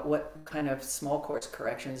 think about what kind of small course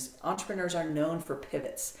corrections. Entrepreneurs are known for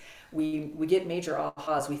pivots. We get major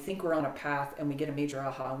ahas. We think we're on a path and we get a major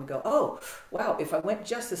aha and we go, oh, wow, if I went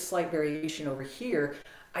just a slight variation over here,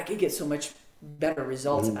 I could get so much better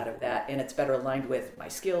results out of that, and it's better aligned with my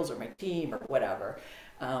skills or my team or whatever.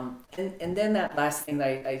 And then that last thing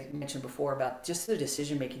that I mentioned before about just the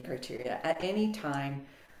decision-making criteria. At any time,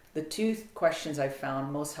 the two questions I've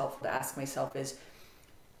found most helpful to ask myself is,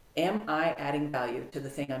 am I adding value to the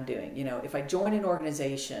thing I'm doing? If I join an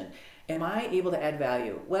organization, am I able to add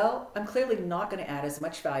value? Well, I'm clearly not going to add as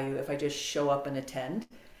much value if I just show up and attend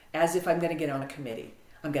as if I'm going to get on a committee.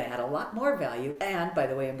 I'm going to add a lot more value, and by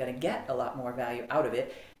the way, I'm going to get a lot more value out of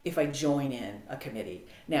it if I join in a committee.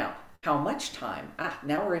 Now, how much time?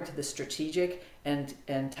 Now we're into the strategic and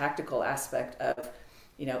tactical aspect of,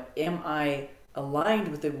 am I aligned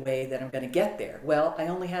with the way that I'm going to get there? Well, I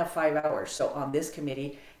only have 5 hours. So on this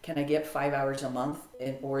committee, can I get 5 hours a month,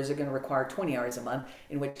 or is it going to require 20 hours a month?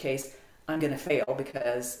 In which case, I'm going to fail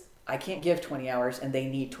because I can't give 20 hours and they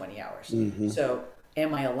need 20 hours. So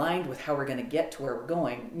am I aligned with how we're going to get to where we're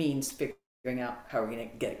going means figuring out how we're going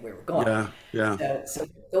to get where we're going. So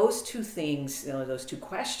those two things, those two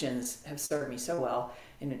questions have served me so well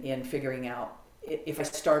in figuring out if I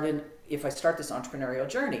start this entrepreneurial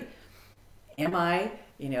journey, am I,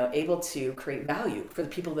 able to create value for the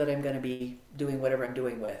people that I'm going to be doing whatever I'm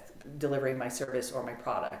doing with, delivering my service or my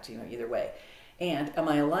product, either way. And am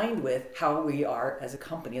I aligned with how we are as a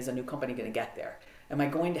company, as a new company, going to get there? Am I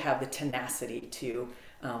going to have the tenacity to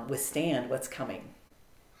withstand what's coming?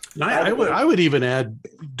 And I would even add,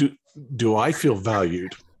 do I feel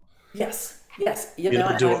valued? Yes.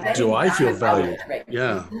 Do I feel valued? Right.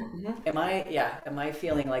 Yeah. Am I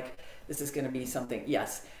feeling like this is going to be something?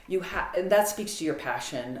 Yes. And that speaks to your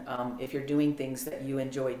passion. If you're doing things that you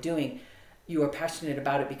enjoy doing, you are passionate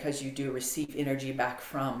about it because you do receive energy back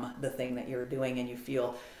from the thing that you're doing, and you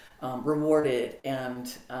feel rewarded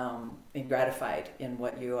and gratified in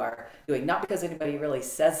what you are doing. Not because anybody really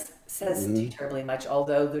says too terribly much,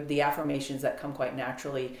 although the affirmations that come quite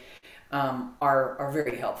naturally are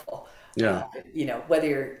very helpful. Yeah. Whether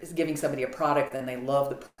you're giving somebody a product and they love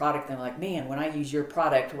the product, and they're like, man, when I use your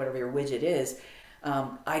product, whatever your widget is,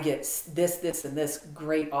 I get this, and this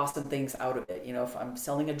great, awesome things out of it. If I'm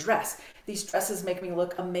selling a dress, these dresses make me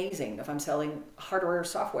look amazing. If I'm selling hardware or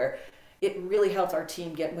software, it really helped our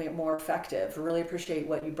team get more effective. Really appreciate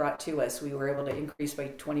what you brought to us. We were able to increase by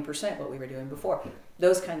 20% what we were doing before.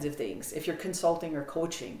 Those kinds of things. If you're consulting or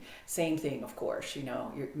coaching, same thing, of course.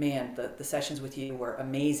 The sessions with you were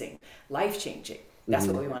amazing, life-changing. That's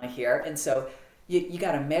what we want to hear. And so you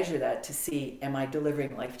got to measure that to see, am I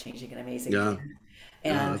delivering life-changing and amazing things?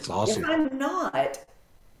 And that's awesome. If I'm not,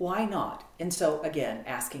 why not? And so again,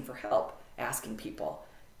 asking for help, asking people,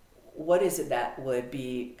 what is it that would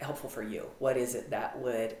be helpful for you? What is it that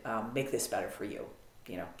would make this better for you?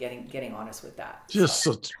 Getting honest with that. Just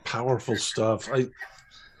such powerful stuff.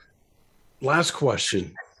 Last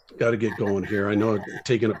question. Got to get going here. I know I'm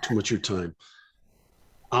taking up too much of your time.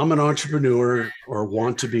 I'm an entrepreneur, or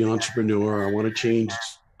want to be entrepreneur. I want to change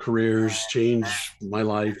careers, change my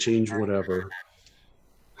life, change whatever.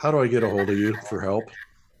 How do I get a hold of you for help?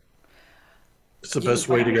 It's the best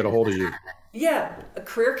way to get a hold of you. Yeah,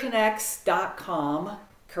 careerconnects.com,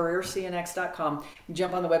 careercnx.com.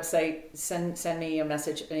 Jump on the website, send me a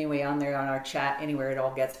message anyway on there, on our chat, anywhere. It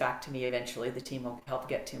all gets back to me eventually. The team will help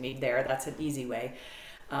get to me there. That's an easy way.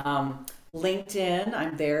 LinkedIn,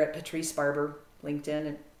 I'm there at Patrice Barber. LinkedIn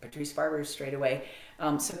and Patrice Barber straight away.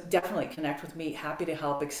 So definitely connect with me. Happy to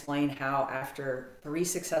help explain how, after 3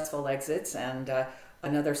 successful exits and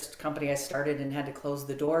another company I started and had to close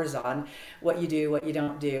the doors on, what you do, what you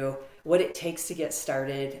don't do, what it takes to get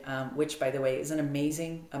started, which, by the way, is an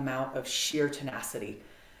amazing amount of sheer tenacity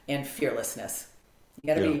and fearlessness. You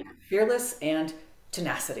got to be fearless and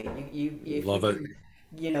tenacity. You love it.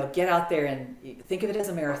 Get out there and think of it as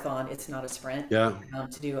a marathon. It's not a sprint. Yeah.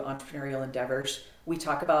 To do entrepreneurial endeavors. We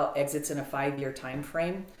talk about exits in a 5-year time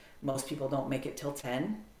frame. Most people don't make it till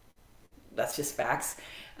 10. That's just facts.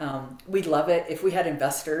 We'd love it if we had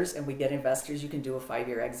investors, and we get investors. You can do a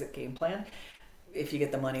 5-year exit game plan if you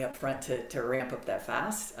get the money up front to ramp up that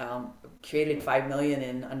fast. Created $5 million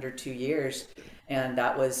in under 2 years, and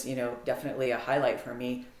that was definitely a highlight for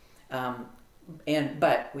me.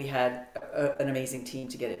 But we had an amazing team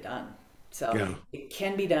to get it done. It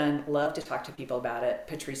can be done. Love to talk to people about it.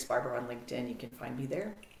 Patrice Barber on LinkedIn. You can find me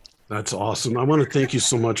there. That's awesome. I want to thank you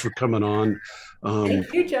so much for coming on. Um,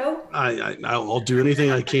 Thank you, Joe. I'll do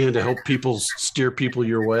anything I can to help people steer people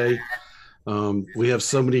your way. We have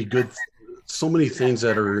so many things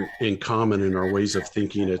that are in common in our ways of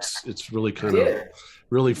thinking. It's really We kind of do.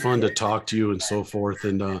 really fun to talk to you and so forth.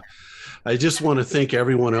 And I just want to thank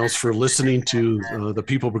everyone else for listening to the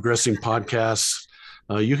People Progressing podcast.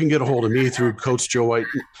 You can get a hold of me through Coach Joe White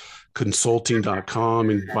consulting.com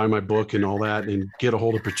and buy my book and all that, and get a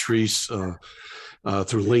hold of Patrice through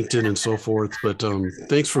LinkedIn and so forth. But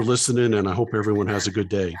thanks for listening, and I hope everyone has a good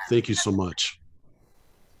day. Thank you so much.